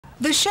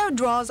The show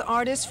draws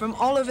artists from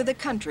all over the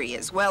country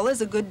as well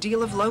as a good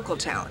deal of local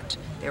talent.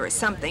 There is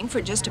something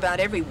for just about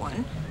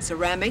everyone: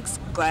 ceramics,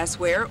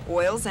 glassware,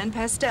 oils, and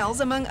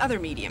pastels, among other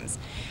mediums.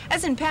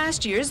 As in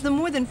past years, the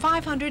more than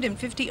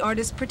 550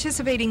 artists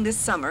participating this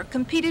summer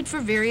competed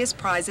for various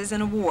prizes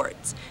and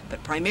awards,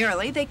 but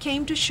primarily they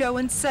came to show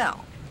and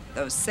sell.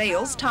 Those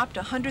sales topped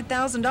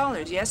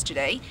 $100,000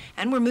 yesterday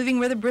and were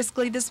moving rather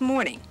briskly this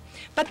morning.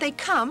 But they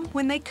come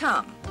when they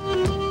come.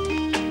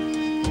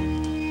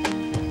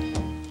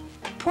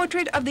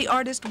 Portrait of the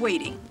artist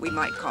waiting, we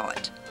might call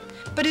it.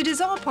 But it is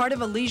all part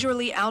of a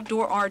leisurely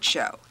outdoor art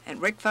show, and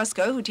Rick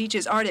Fusco, who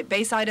teaches art at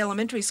Bayside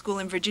Elementary School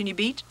in Virginia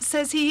Beach,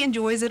 says he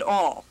enjoys it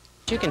all.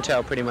 You can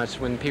tell pretty much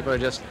when people are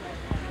just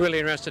really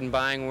interested in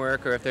buying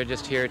work, or if they're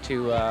just here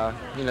to,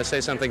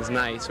 say something's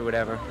nice or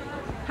whatever.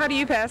 How do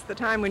you pass the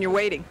time when you're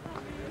waiting?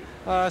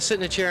 Sit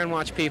in a chair and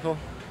watch people.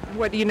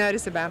 What do you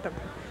notice about them?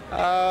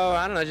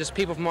 I don't know, just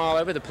people from all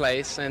over the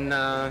place, and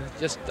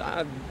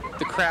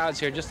the crowds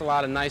here, just a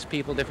lot of nice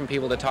people, different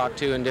people to talk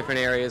to in different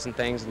areas and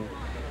things and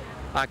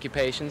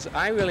occupations.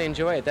 I really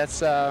enjoy it.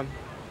 That's a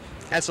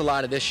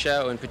lot of this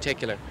show in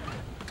particular.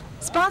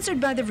 Sponsored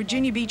by the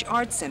Virginia Beach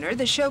Arts Center,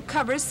 the show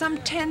covers some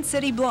 10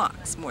 city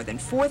blocks. More than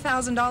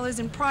 $4,000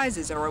 in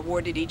prizes are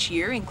awarded each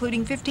year,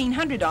 including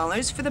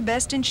 $1,500 for the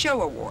Best in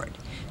Show award.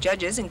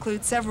 Judges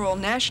include several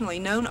nationally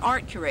known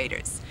art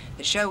curators.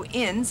 The show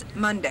ends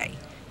Monday.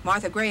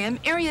 Martha Graham,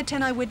 Area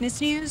 10 Eyewitness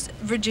News,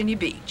 Virginia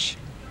Beach.